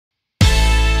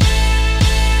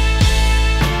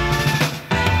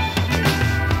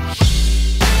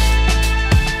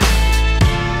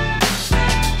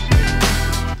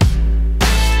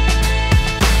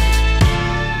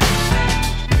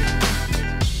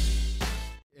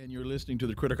listening to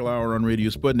the Critical Hour on Radio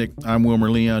Sputnik. I'm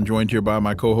Wilmer Leon, joined here by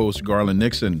my co-host Garland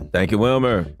Nixon. Thank you,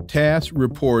 Wilmer. TASS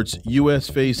reports U.S.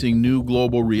 facing new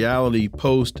global reality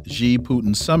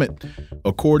post-Xi-Putin Summit.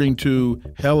 According to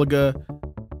Helga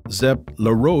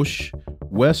Zepp-LaRoche,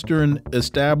 Western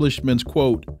establishments,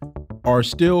 quote, are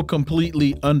still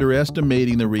completely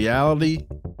underestimating the reality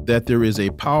that there is a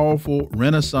powerful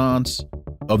renaissance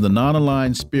of the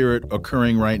non-aligned spirit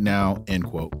occurring right now, end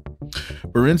quote.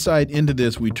 For insight into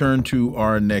this, we turn to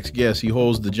our next guest. He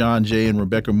holds the John J. and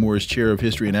Rebecca Morris Chair of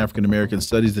History and African American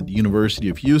Studies at the University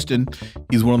of Houston.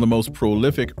 He's one of the most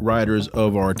prolific writers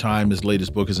of our time. His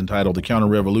latest book is entitled The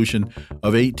Counter-Revolution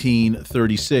of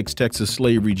 1836, Texas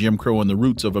Slavery, Jim Crow, and the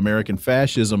Roots of American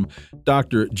Fascism.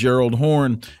 Dr. Gerald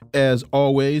Horne, as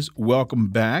always, welcome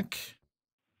back.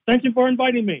 Thank you for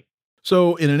inviting me.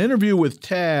 So in an interview with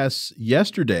TASS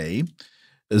yesterday,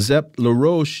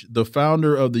 Zepp-LaRoche, the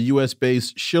founder of the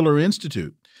U.S.-based Schiller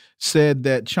Institute, said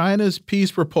that China's peace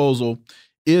proposal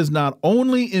is not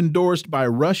only endorsed by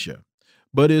Russia,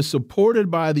 but is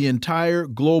supported by the entire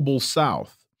global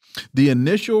South. The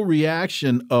initial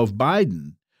reaction of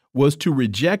Biden was to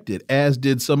reject it, as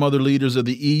did some other leaders of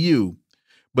the EU.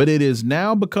 But it is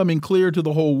now becoming clear to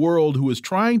the whole world who is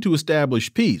trying to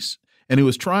establish peace and who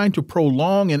is trying to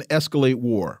prolong and escalate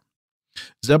war.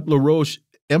 Zepp-LaRoche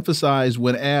emphasized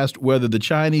when asked whether the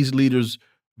Chinese leader's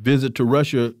visit to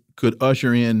Russia could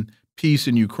usher in peace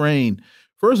in Ukraine.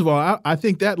 First of all, I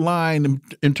think that line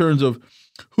in terms of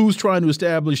who's trying to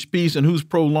establish peace and who's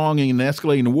prolonging and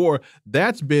escalating the war,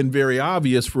 that's been very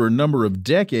obvious for a number of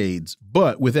decades.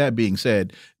 But with that being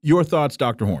said, your thoughts,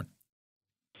 Dr. Horne?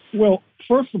 Well,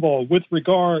 first of all, with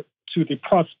regard to the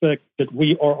prospect that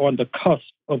we are on the cusp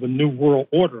of a new world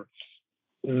order,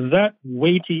 that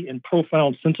weighty and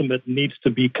profound sentiment needs to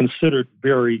be considered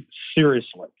very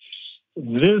seriously.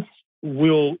 This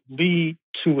will lead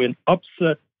to an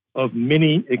upset of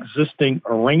many existing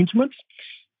arrangements.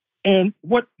 And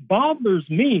what bothers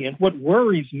me and what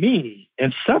worries me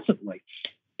incessantly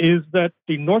is that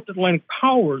the North Atlantic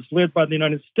powers led by the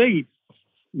United States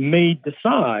may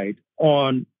decide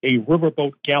on a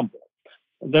riverboat gamble.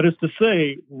 That is to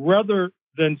say, rather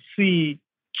than see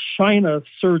China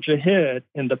surge ahead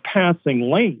in the passing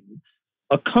lane,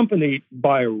 accompanied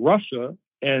by Russia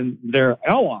and their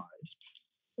allies,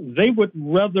 they would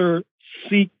rather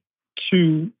seek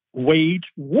to wage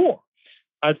war.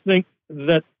 I think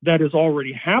that that is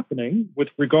already happening with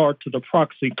regard to the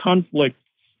proxy conflict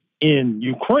in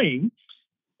Ukraine.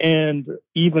 And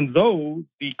even though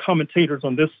the commentators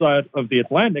on this side of the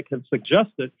Atlantic have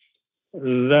suggested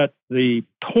that the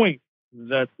point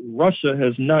that Russia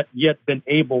has not yet been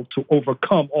able to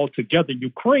overcome altogether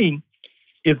Ukraine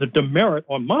is a demerit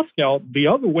on Moscow, the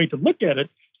other way to look at it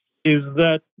is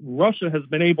that Russia has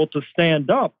been able to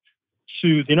stand up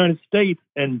to the United States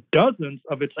and dozens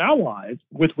of its allies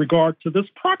with regard to this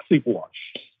proxy war.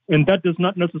 And that does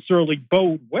not necessarily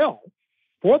bode well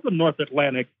for the North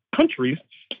Atlantic countries,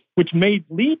 which may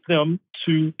lead them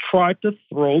to try to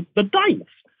throw the dice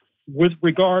with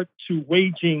regard to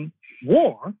waging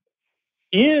war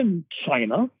in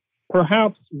China,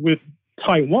 perhaps with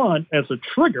Taiwan as a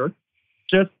trigger,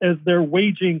 just as they're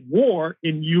waging war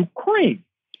in Ukraine.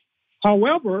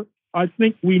 However, I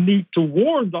think we need to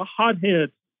warn the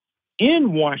hotheads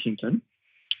in Washington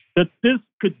that this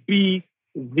could be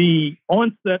the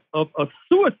onset of a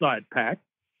suicide pact,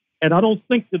 and I don't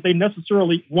think that they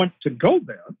necessarily want to go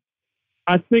there.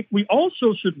 I think we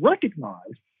also should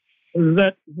recognize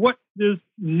that what this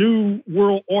new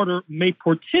world order may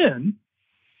portend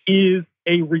is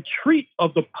a retreat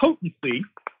of the potency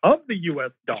of the U.S.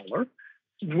 dollar,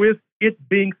 with it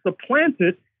being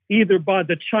supplanted either by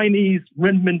the Chinese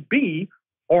renminbi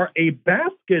or a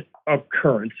basket of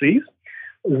currencies.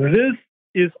 This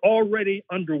is already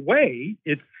underway,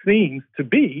 it seems to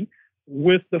be,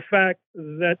 with the fact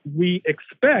that we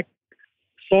expect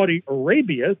Saudi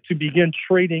Arabia to begin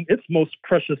trading its most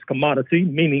precious commodity,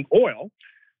 meaning oil,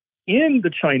 in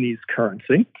the Chinese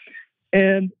currency.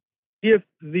 And if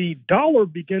the dollar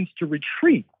begins to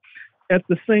retreat at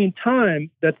the same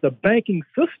time that the banking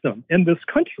system in this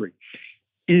country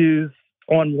is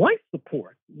on life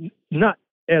support, not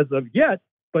as of yet,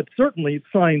 but certainly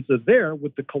signs are there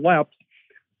with the collapse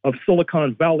of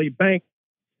Silicon Valley Bank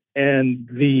and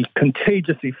the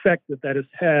contagious effect that that has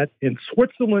had in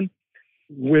Switzerland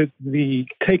with the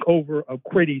takeover of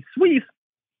Credit Suisse,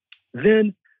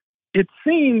 then it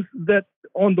seems that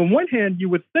on the one hand, you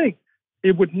would think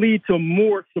it would lead to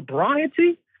more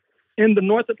sobriety in the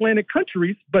North Atlantic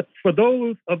countries. But for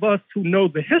those of us who know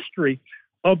the history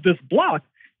of this bloc,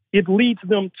 it leads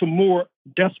them to more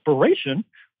desperation,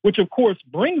 which of course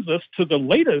brings us to the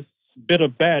latest bit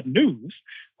of bad news,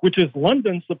 which is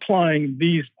London supplying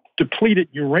these depleted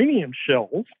uranium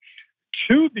shells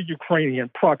to the Ukrainian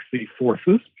proxy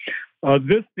forces.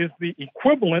 This is the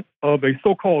equivalent of a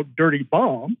so-called dirty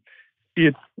bomb.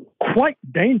 It's quite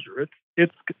dangerous.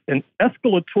 It's an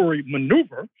escalatory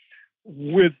maneuver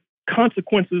with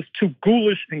consequences too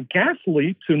ghoulish and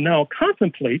ghastly to now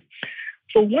contemplate.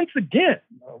 So once again,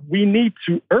 we need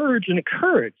to urge and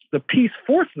encourage the peace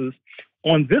forces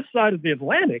on this side of the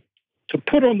Atlantic to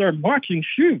put on their marching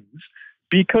shoes,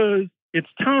 because it's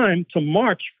time to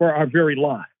march for our very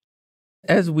lives.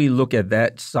 As we look at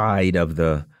that side of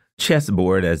the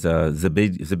chessboard, as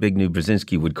Zbigniew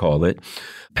Brzezinski would call it,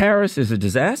 Paris is a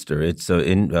disaster. It's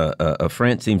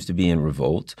France seems to be in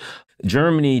revolt.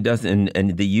 Germany doesn't,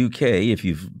 and the UK, if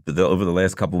you've over the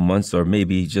last couple of months, or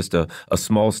maybe just a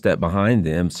small step behind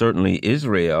them. Certainly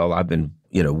Israel, I've been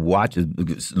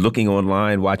looking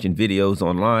online, watching videos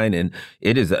online, and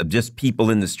it is just people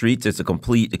in the streets. It's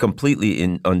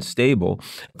completely unstable.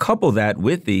 Couple that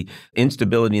with the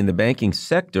instability in the banking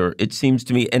sector, it seems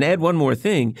to me, and add one more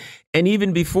thing, and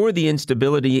even before the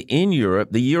instability in Europe,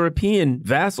 the European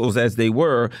vassals, as they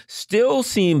were, still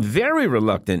seem very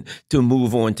reluctant to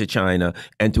move on to China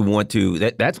and to want to,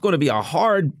 that's going to be a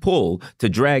hard pull to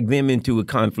drag them into a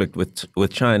conflict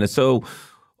with China. So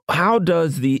how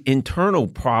does the internal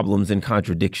problems and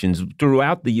contradictions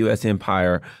throughout the U.S.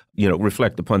 empire,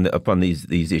 reflect upon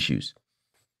these issues?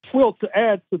 Well, to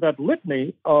add to that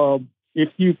litany, if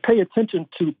you pay attention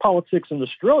to politics in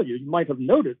Australia, you might have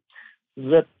noted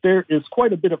that there is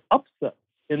quite a bit of upset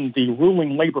in the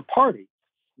ruling Labour Party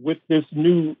with this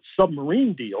new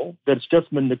submarine deal that's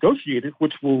just been negotiated,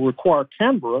 which will require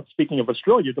Canberra, speaking of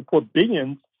Australia, to pour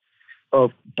billions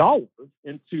of dollars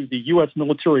into the U.S.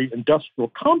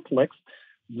 military-industrial complex.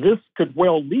 This could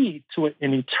well lead to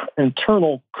an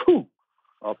internal coup,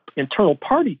 internal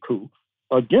party coup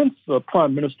against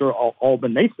Prime Minister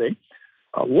Albanese.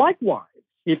 Likewise,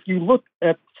 if you look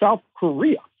at South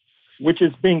Korea, which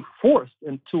is being forced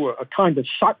into a kind of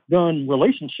shotgun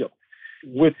relationship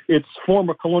with its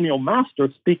former colonial master,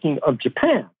 speaking of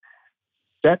Japan,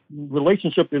 that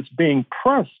relationship is being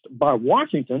pressed by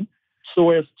Washington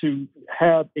so as to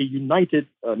have a united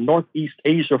Northeast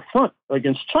Asia front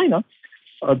against China.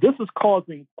 This is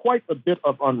causing quite a bit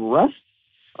of unrest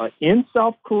in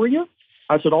South Korea.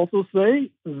 I should also say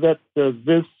that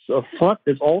this front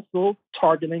is also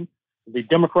targeting the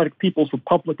Democratic People's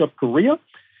Republic of Korea,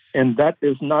 and that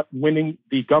is not winning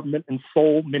the government in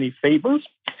Seoul many favors.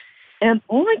 And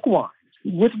likewise,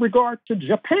 with regard to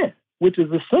Japan, which is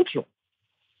essential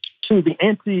to the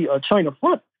anti-China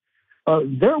front,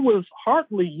 there was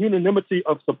hardly unanimity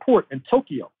of support in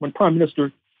Tokyo when Prime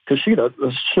Minister Kishida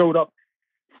showed up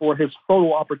for his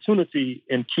photo opportunity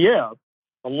in Kiev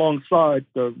alongside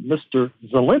Mr.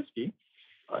 Zelensky.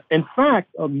 In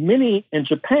fact, many in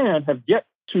Japan have yet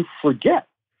to forget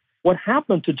what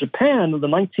happened to Japan in the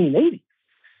 1980s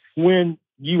when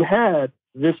you had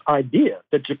this idea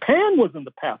that Japan was in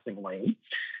the passing lane,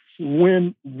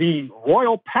 when the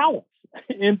royal palace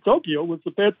in Tokyo was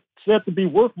said to be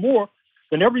worth more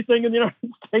than everything in the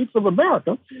United States of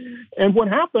America. And what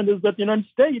happened is that the United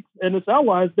States and its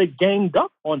allies, they ganged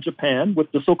up on Japan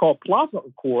with the so-called Plaza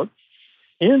Accord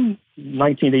in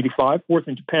 1985,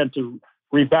 forcing Japan to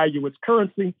revalue its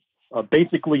currency,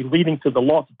 basically leading to the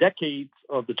lost decades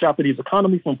of the Japanese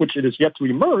economy from which it is yet to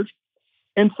emerge.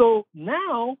 And so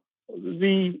now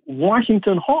the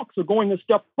Washington Hawks are going a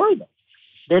step further.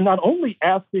 They're not only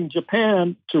asking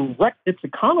Japan to wreck its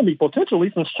economy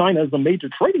potentially, since China is a major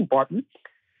trading partner,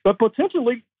 but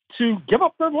potentially to give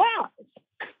up their lives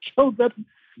so that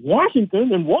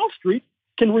Washington and Wall Street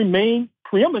can remain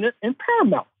preeminent and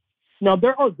paramount. Now,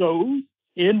 there are those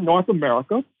in North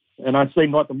America, and I say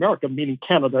North America, meaning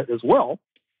Canada as well,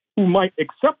 who might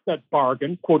accept that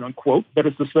bargain, quote unquote, that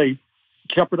is to say,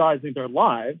 jeopardizing their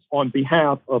lives on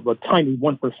behalf of a tiny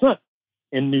 1%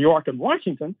 in New York and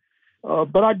Washington.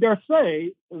 But I dare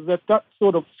say that that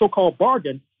sort of so-called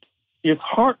bargain is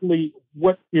hardly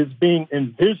what is being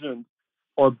envisioned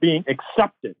or being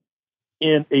accepted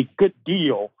in a good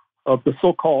deal of the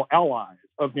so-called allies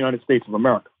of the United States of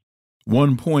America.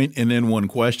 One point and then one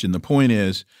question. The point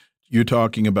is, you're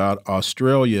talking about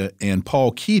Australia, and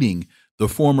Paul Keating, the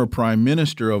former Prime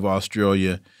Minister of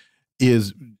Australia,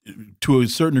 is to a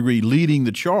certain degree leading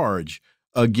the charge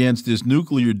against this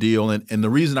nuclear deal. And the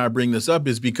reason I bring this up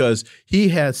is because he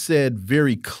has said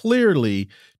very clearly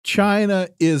China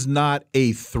is not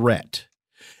a threat.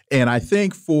 And I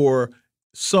think for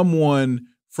someone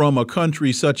from a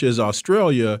country such as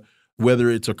Australia, whether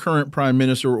it's a current prime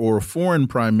minister or a foreign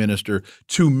prime minister,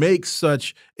 to make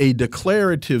such a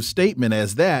declarative statement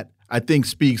as that, I think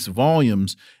speaks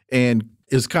volumes and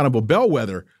is kind of a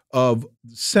bellwether of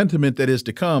sentiment that is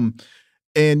to come.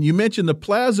 And you mentioned the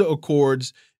Plaza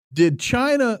Accords. Did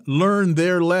China learn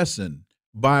their lesson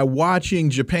by watching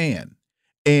Japan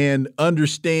and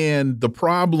understand the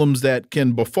problems that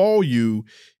can befall you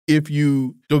if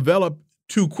you develop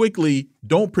too quickly,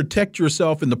 don't protect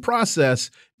yourself in the process,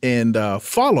 and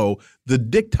follow the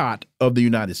diktat of the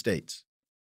United States?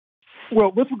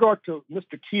 Well, with regard to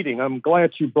Mr. Keating, I'm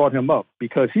glad you brought him up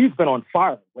because he's been on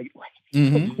fire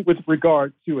lately with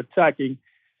regard to attacking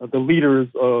the leaders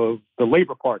of the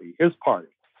Labor Party, his party.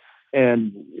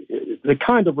 And the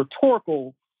kind of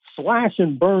rhetorical slash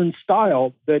and burn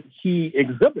style that he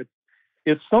exhibits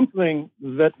is something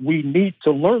that we need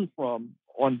to learn from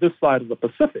on this side of the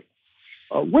Pacific.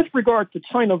 With regard to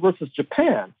China versus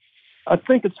Japan, I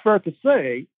think it's fair to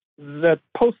say that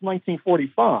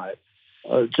post-1945,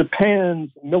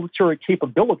 Japan's military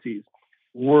capabilities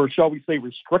were, shall we say,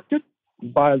 restricted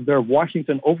by their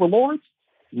Washington overlords.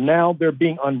 Now they're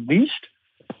being unleashed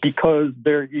because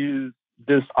there is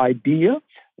this idea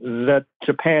that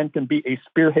Japan can be a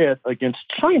spearhead against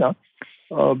China.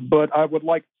 But I would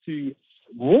like to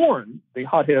warn the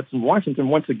hotheads in Washington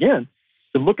once again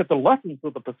to look at the lessons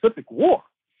of the Pacific War.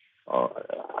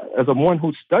 As a one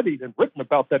who studied and written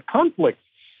about that conflict,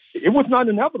 it was not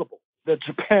inevitable that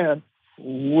Japan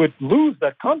would lose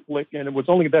that conflict, and it was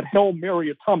only that Hail Mary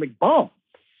atomic bomb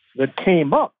that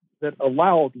came up that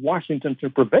allowed Washington to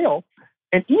prevail.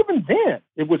 And even then,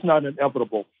 it was not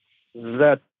inevitable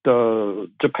that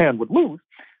Japan would lose.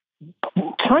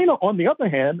 China, on the other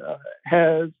hand,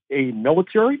 has a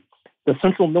military. The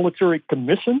Central Military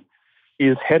Commission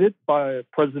is headed by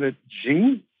President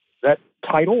Xi. That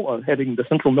title, heading the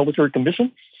Central Military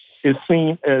Commission, is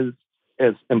seen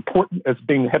as important as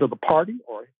being the head of the party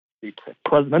or the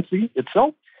presidency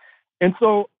itself. And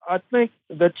so I think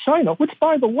that China, which,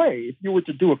 by the way, if you were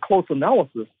to do a close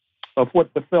analysis of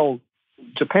what befell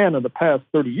Japan in the past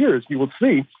 30 years, you will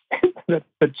see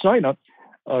that China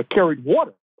carried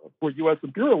water for U.S.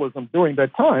 imperialism during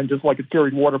that time, just like it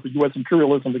carried water for U.S.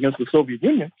 imperialism against the Soviet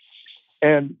Union.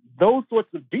 And those sorts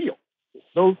of deals,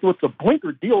 those sorts of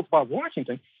blinker deals by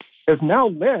Washington, has now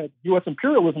led U.S.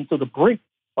 imperialism to the brink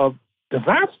of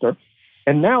disaster.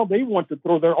 And now they want to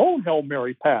throw their own Hail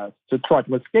Mary pass to try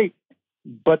to escape.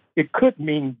 But it could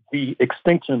mean the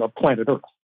extinction of planet Earth.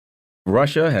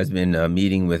 Russia has been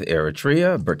meeting with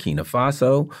Eritrea, Burkina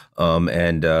Faso,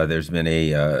 and there's been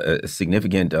a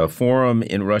significant forum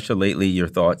in Russia lately. Your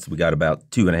thoughts? We got about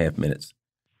 2.5 minutes.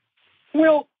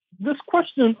 Well, this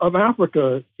question of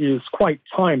Africa is quite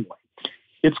timely.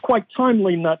 It's quite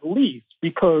timely, not least,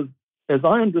 because as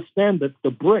I understand it, the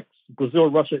BRICS, Brazil,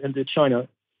 Russia, India, China,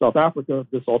 South Africa,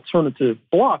 this alternative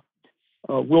bloc,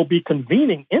 will be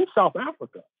convening in South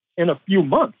Africa in a few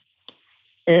months.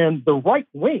 And the right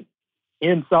wing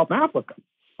in South Africa,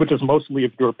 which is mostly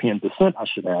of European descent, I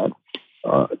should add,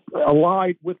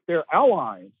 allied with their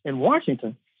allies in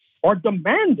Washington, are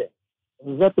demanding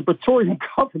that the Praetorian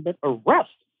government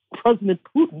arrest President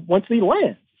Putin once he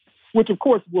lands, which of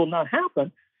course will not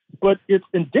happen, but it's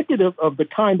indicative of the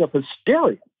kind of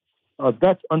hysteria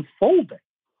that's unfolding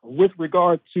with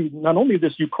regard to not only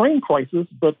this Ukraine crisis,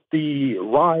 but the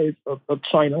rise of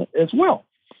China as well.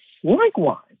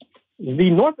 Likewise, the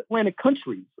North Atlantic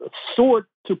countries soared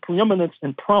to preeminence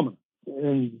and prominence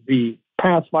in the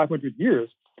past 500 years,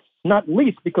 not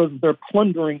least because of their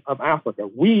plundering of Africa.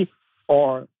 We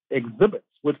are exhibits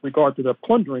with regard to their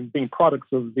plundering being products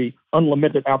of the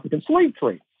unlimited African slave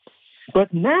trade.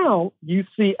 But now you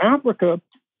see Africa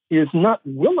is not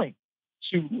willing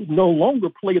to no longer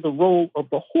play the role of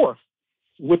the horse,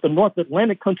 with the North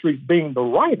Atlantic countries being the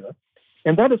rider.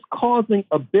 And that is causing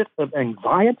a bit of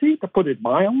anxiety, to put it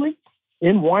mildly,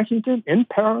 in Washington, in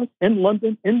Paris, in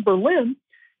London, in Berlin.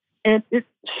 And it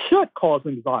should cause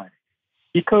anxiety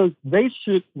because they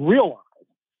should realize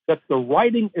that the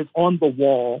writing is on the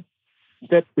wall,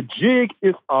 that the jig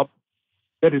is up,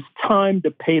 that it's time to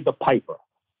pay the piper.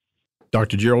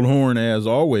 Dr. Gerald Horne, as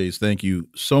always, thank you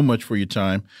so much for your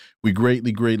time. We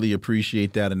greatly, greatly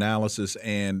appreciate that analysis,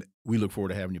 and we look forward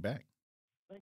to having you back.